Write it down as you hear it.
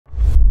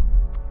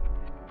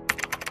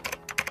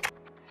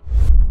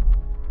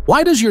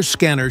Why does your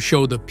scanner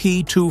show the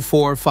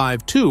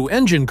P2452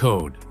 engine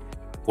code?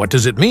 What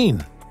does it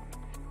mean?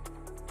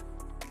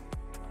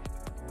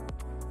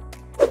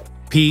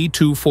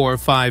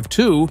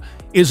 P2452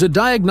 is a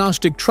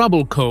diagnostic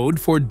trouble code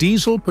for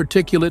diesel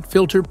particulate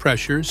filter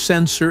pressure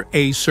sensor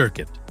A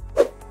circuit.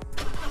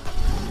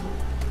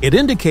 It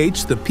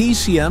indicates the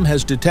PCM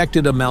has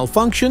detected a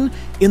malfunction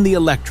in the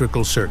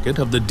electrical circuit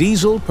of the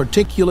diesel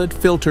particulate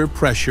filter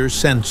pressure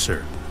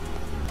sensor.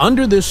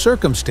 Under this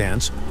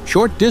circumstance,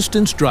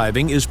 short-distance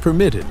driving is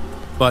permitted,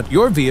 but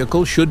your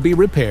vehicle should be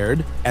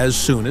repaired as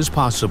soon as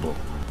possible.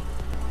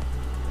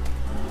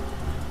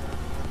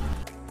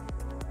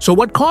 So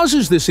what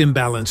causes this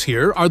imbalance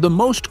here are the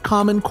most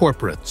common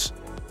culprits.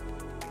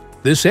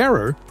 This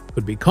error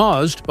could be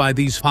caused by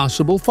these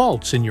possible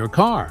faults in your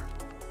car.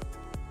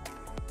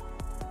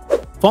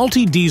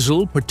 Faulty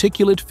diesel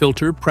particulate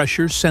filter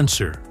pressure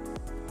sensor.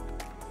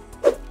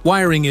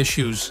 Wiring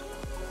issues.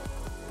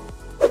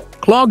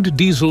 Clogged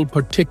diesel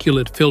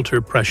particulate filter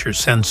pressure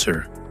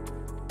sensor.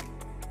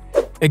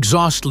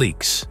 Exhaust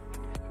leaks.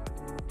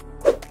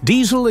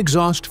 Diesel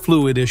exhaust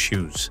fluid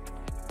issues.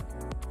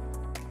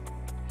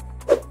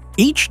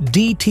 Each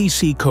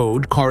DTC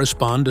code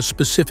corresponds to a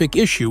specific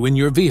issue in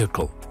your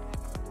vehicle.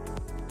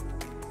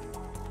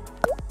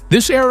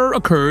 This error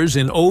occurs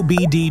in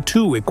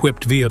OBD2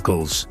 equipped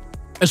vehicles,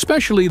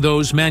 especially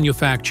those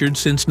manufactured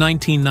since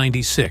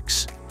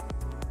 1996.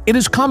 It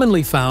is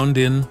commonly found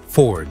in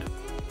Ford,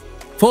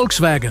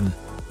 Volkswagen,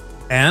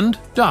 and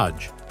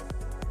Dodge.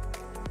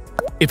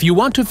 If you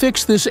want to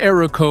fix this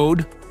error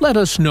code, let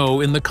us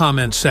know in the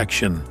comments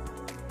section.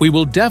 We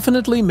will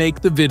definitely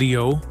make the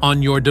video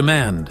on your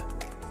demand.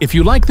 If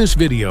you like this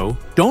video,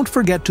 don't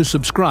forget to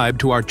subscribe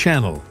to our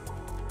channel.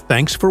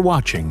 Thanks for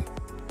watching.